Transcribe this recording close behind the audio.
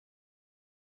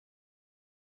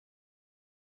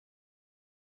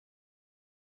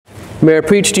May I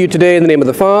preach to you today in the name of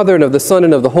the Father, and of the Son,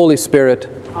 and of the Holy Spirit.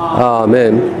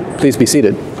 Amen. Please be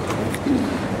seated.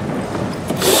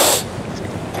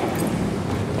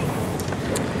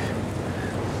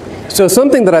 So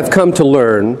something that I've come to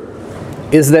learn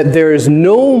is that there is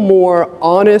no more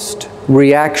honest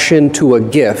reaction to a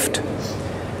gift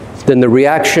than the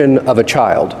reaction of a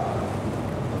child.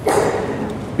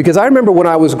 Because I remember when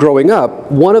I was growing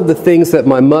up, one of the things that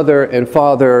my mother and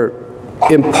father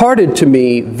imparted to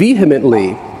me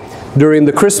vehemently during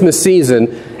the Christmas season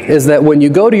is that when you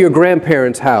go to your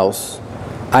grandparents' house,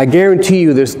 I guarantee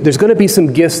you there's going to be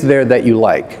some gifts there that you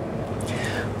like.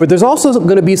 But there's also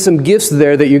going to be some gifts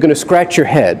there that you're going to scratch your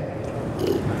head.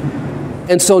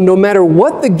 And so no matter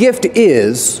what the gift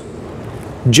is,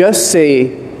 just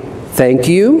say thank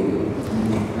you,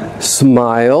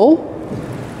 smile,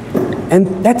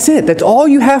 and that's it. That's all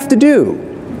you have to do.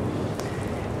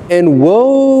 And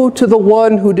woe to the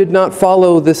one who did not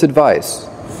follow this advice.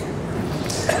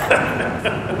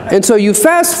 And so you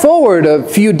fast forward a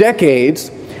few decades,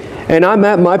 and I'm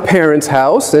at my parents'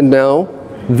 house, and now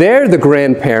they're the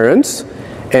grandparents,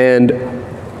 and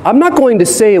I'm not going to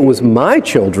say it was my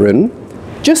children,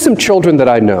 just some children that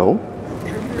I know.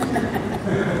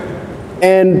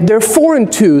 And they're 4 and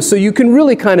 2, so you can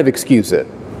really kind of excuse it.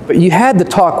 But you had to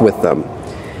talk with them.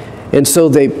 And so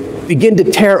they begin to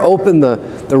tear open the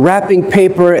wrapping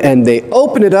paper, and they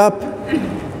open it up,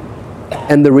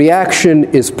 and the reaction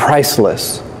is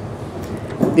priceless.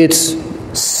 It's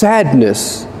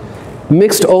sadness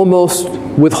mixed almost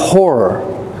with horror.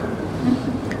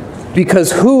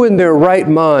 Because who in their right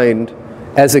mind,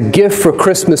 as a gift for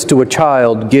Christmas to a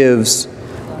child, gives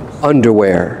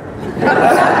underwear?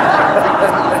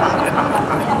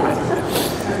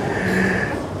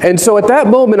 And so at that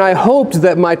moment, I hoped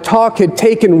that my talk had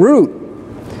taken root.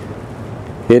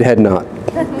 It had not.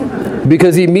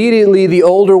 Because immediately the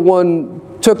older one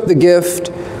took the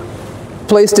gift,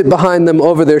 placed it behind them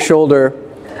over their shoulder,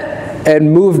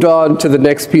 and moved on to the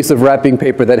next piece of wrapping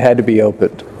paper that had to be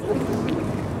opened.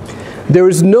 There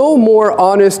is no more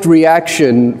honest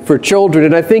reaction for children,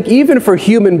 and I think even for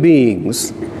human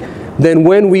beings, than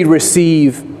when we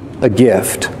receive a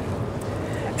gift.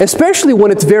 Especially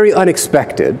when it's very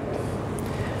unexpected.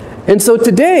 And so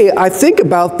today, I think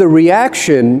about the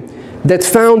reaction that's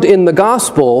found in the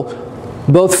gospel,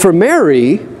 both for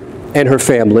Mary and her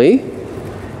family,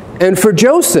 and for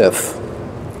Joseph.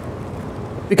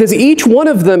 Because each one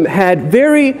of them had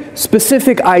very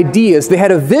specific ideas. They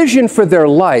had a vision for their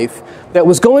life that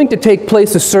was going to take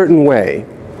place a certain way.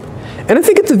 And I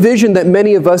think it's a vision that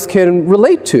many of us can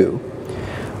relate to.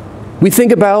 We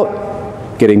think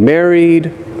about getting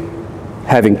married,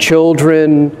 having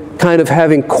children, kind of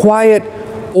having quiet,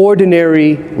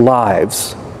 ordinary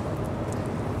lives.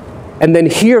 And then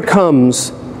here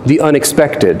comes the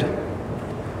unexpected.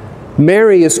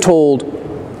 Mary is told,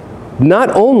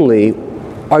 not only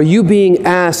are you being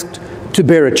asked to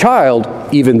bear a child,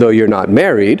 even though you're not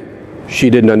married,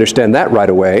 she didn't understand that right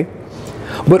away,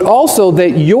 but also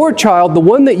that your child, the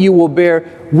one that you will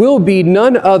bear, will be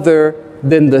none other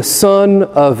than the Son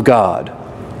of God.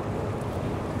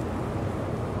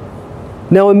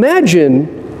 Now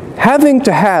imagine having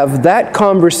to have that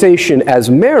conversation as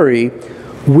Mary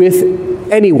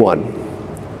with anyone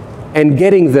and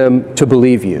getting them to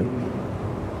believe you.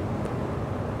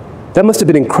 That must have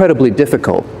been incredibly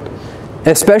difficult,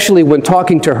 especially when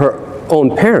talking to her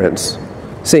own parents,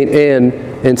 St. Anne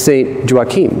and St.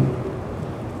 Joachim.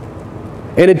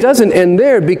 And it doesn't end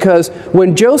there, because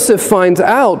when Joseph finds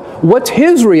out, what's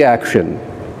his reaction?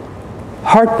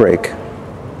 Heartbreak.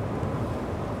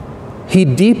 He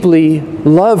deeply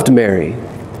loved Mary.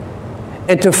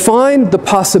 And to find the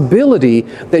possibility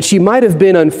that she might have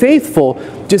been unfaithful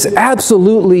just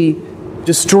absolutely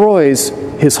destroys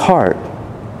his heart.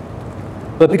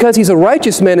 But because he's a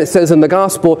righteous man, it says in the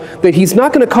gospel that he's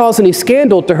not going to cause any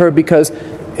scandal to her, because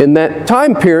in that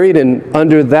time period and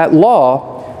under that law,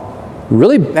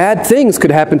 really bad things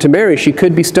could happen to Mary. She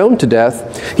could be stoned to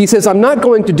death. He says, I'm not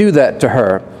going to do that to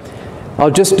her.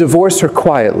 I'll just divorce her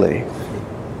quietly.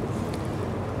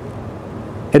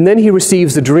 And then he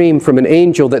receives a dream from an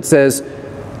angel that says,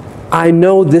 I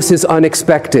know this is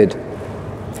unexpected.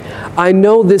 I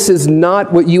know this is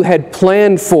not what you had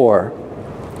planned for,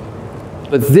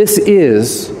 but this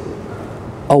is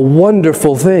a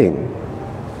wonderful thing.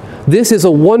 This is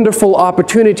a wonderful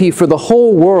opportunity for the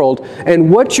whole world,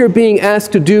 and what you're being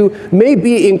asked to do may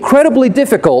be incredibly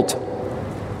difficult,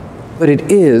 but it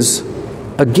is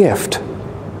a gift.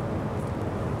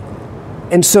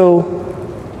 And so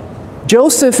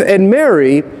Joseph and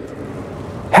Mary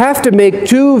have to make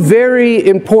two very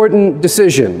important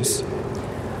decisions.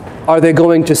 Are they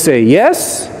going to say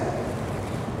yes,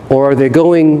 or are they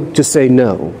going to say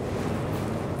no?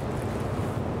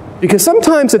 Because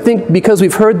sometimes I think because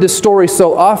we've heard this story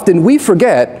so often, we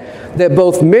forget that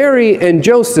both Mary and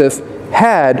Joseph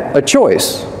had a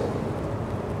choice.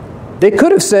 They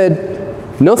could have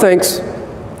said, no thanks.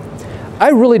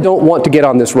 I really don't want to get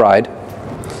on this ride.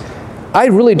 I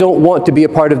really don't want to be a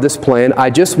part of this plan. I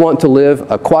just want to live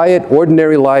a quiet,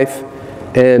 ordinary life,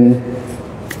 and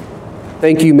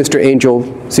thank you, Mr.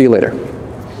 Angel. See you later.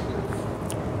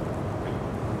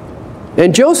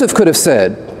 And Joseph could have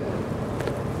said,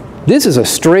 this is a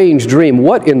strange dream.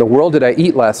 What in the world did I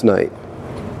eat last night?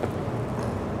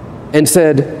 And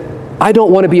said, I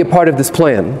don't want to be a part of this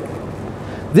plan.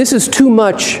 This is too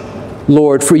much,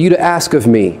 Lord, for you to ask of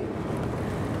me,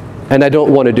 and I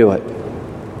don't want to do it.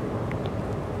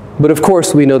 But of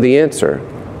course, we know the answer.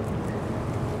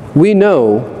 We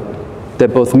know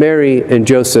that both Mary and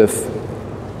Joseph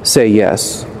say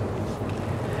yes.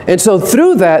 And so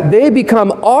through that, they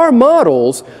become our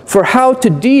models for how to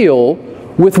deal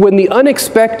with when the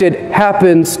unexpected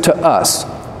happens to us.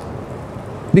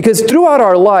 Because throughout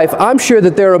our life, I'm sure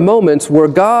that there are moments where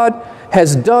God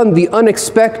has done the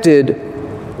unexpected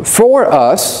for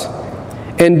us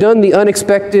and done the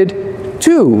unexpected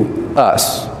to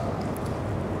us.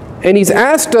 And He's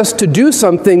asked us to do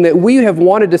something that we have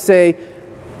wanted to say,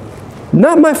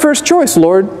 not my first choice,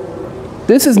 Lord.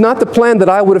 This is not the plan that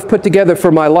I would have put together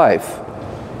for my life.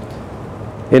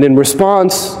 And in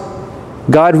response,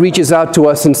 God reaches out to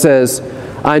us and says,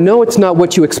 I know it's not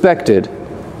what you expected,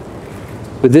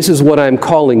 but this is what I'm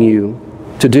calling you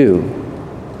to do.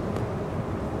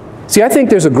 See, I think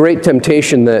there's a great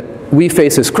temptation that we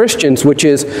face as Christians, which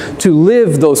is to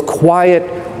live those quiet,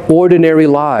 ordinary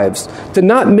lives, to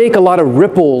not make a lot of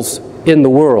ripples in the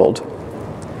world.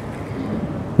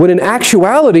 When in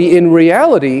actuality, in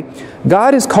reality,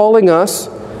 God is calling us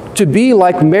to be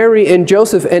like Mary and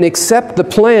Joseph and accept the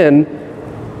plan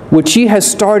which He has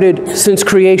started since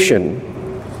creation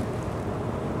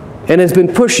and has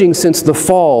been pushing since the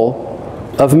fall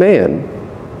of man.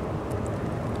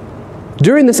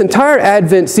 During this entire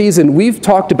Advent season, we've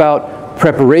talked about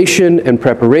preparation and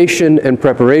preparation and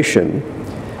preparation,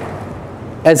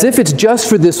 as if it's just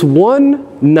for this one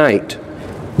night,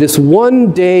 this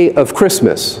one day of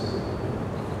Christmas.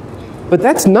 But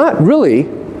that's not really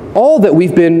all that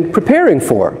we've been preparing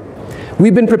for.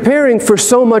 We've been preparing for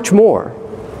so much more.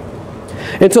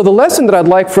 And so the lesson that I'd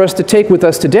like for us to take with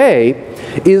us today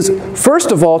is,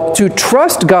 first of all, to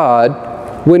trust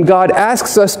God when God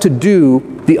asks us to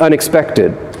do the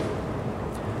unexpected.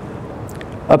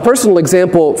 A personal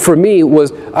example for me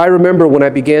was, I remember when I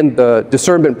began the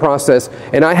discernment process,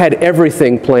 and I had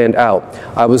everything planned out.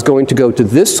 I was going to go to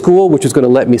this school, which was going to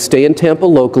let me stay in Tampa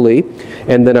locally,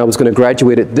 and then I was going to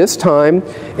graduate at this time,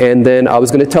 and then I was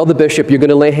going to tell the bishop, you're going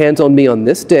to lay hands on me on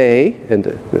this day, and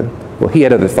well, he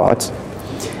had other thoughts.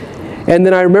 And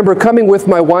then I remember coming with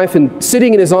my wife and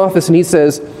sitting in his office, and he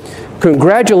says,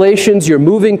 congratulations, you're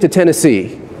moving to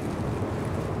Tennessee.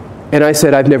 And I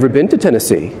said, I've never been to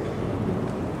Tennessee.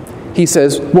 He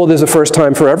says, well, there's a first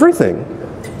time for everything.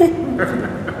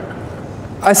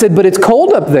 I said, but it's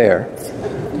cold up there.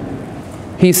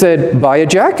 He said, buy a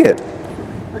jacket.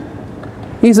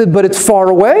 He said, but it's far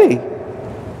away.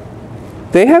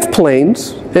 They have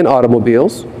planes and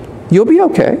automobiles. You'll be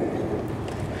okay.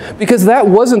 Because that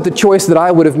wasn't the choice that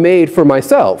I would have made for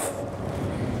myself.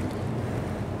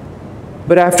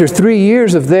 But after 3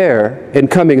 years of there and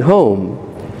coming home,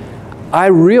 I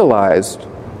realized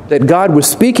that God was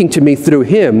speaking to me through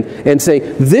him and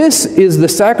saying, this is the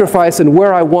sacrifice and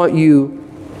where I want you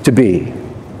to be.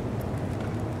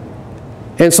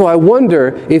 And so I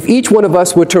wonder if each one of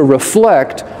us were to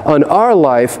reflect on our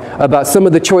life about some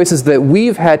of the choices that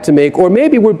we've had to make, or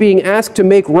maybe we're being asked to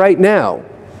make right now.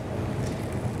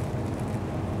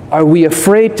 Are we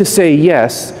afraid to say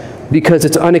yes because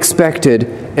it's unexpected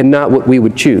and not what we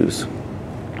would choose?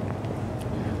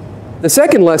 The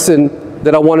second lesson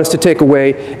that I want us to take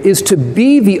away is to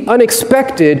be the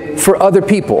unexpected for other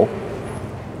people.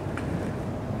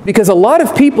 Because a lot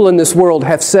of people in this world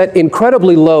have set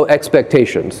incredibly low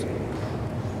expectations.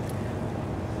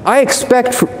 I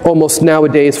expect almost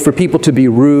nowadays for people to be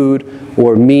rude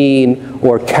or mean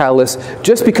or callous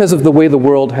just because of the way the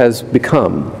world has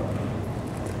become.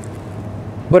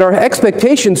 But our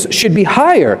expectations should be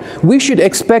higher. We should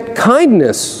expect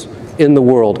kindness in the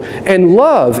world and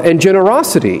love and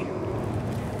generosity.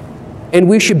 And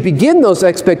we should begin those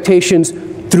expectations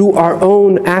through our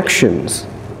own actions.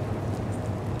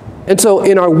 And so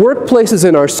in our workplaces,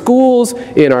 in our schools,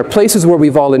 in our places where we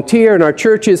volunteer, in our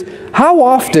churches, how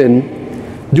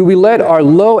often Do we let our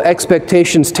low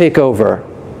expectations take over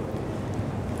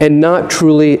and not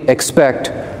truly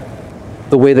expect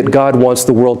the way that God wants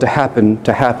the world to happen?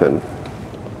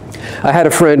 I had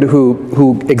a friend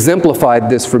who exemplified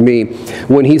this for me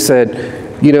when he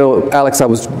said, you know, Alex, I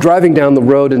was driving down the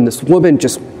road and this woman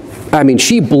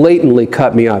she blatantly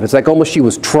cut me off. It's like almost she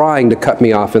was trying to cut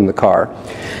me off in the car.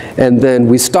 And then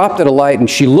we stopped at a light and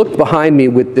she looked behind me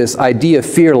with this idea of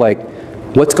fear, like,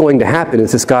 what's going to happen?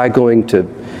 Is this guy going to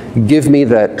give me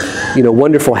that,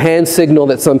 wonderful hand signal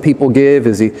that some people give?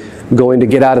 Is he going to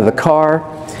get out of the car?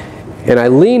 And I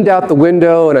leaned out the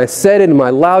window and I said in my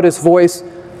loudest voice,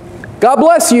 God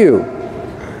bless you.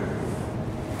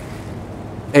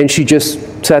 And she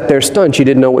just sat there stunned. She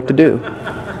didn't know what to do.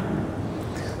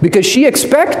 Because she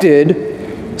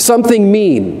expected something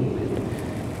mean.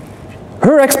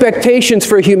 Her expectations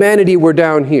for humanity were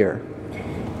down here.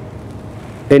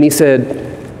 And he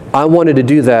said, I wanted to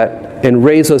do that and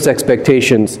raise those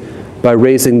expectations by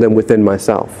raising them within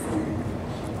myself.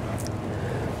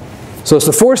 So it's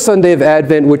the fourth Sunday of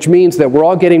Advent, which means that we're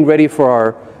all getting ready for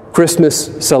our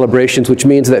Christmas celebrations, which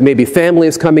means that maybe family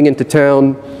is coming into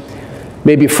town,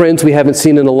 maybe friends we haven't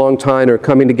seen in a long time are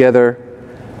coming together.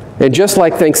 And just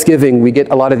like Thanksgiving, we get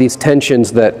a lot of these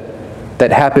tensions that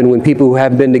happen when people who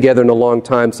haven't been together in a long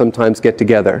time sometimes get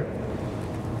together.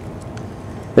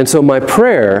 And so my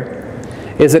prayer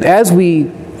is that as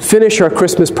we finish our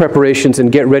Christmas preparations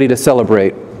and get ready to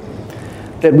celebrate,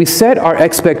 that we set our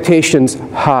expectations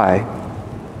high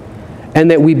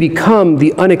and that we become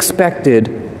the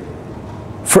unexpected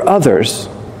for others,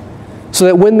 so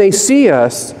that when they see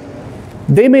us,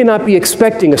 they may not be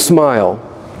expecting a smile,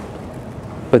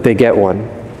 but they get one.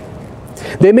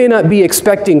 They may not be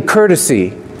expecting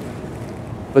courtesy,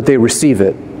 but they receive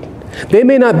it. They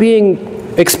may not be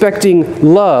expecting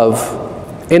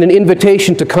love and an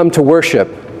invitation to come to worship,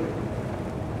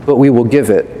 but we will give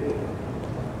it.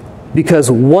 Because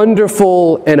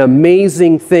wonderful and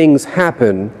amazing things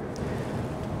happen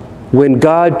when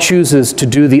God chooses to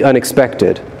do the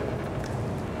unexpected.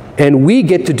 And we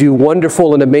get to do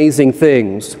wonderful and amazing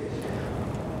things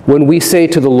when we say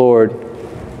to the Lord,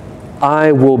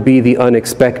 I will be the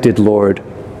unexpected, Lord,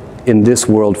 in this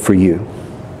world for you.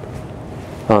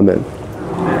 Amen.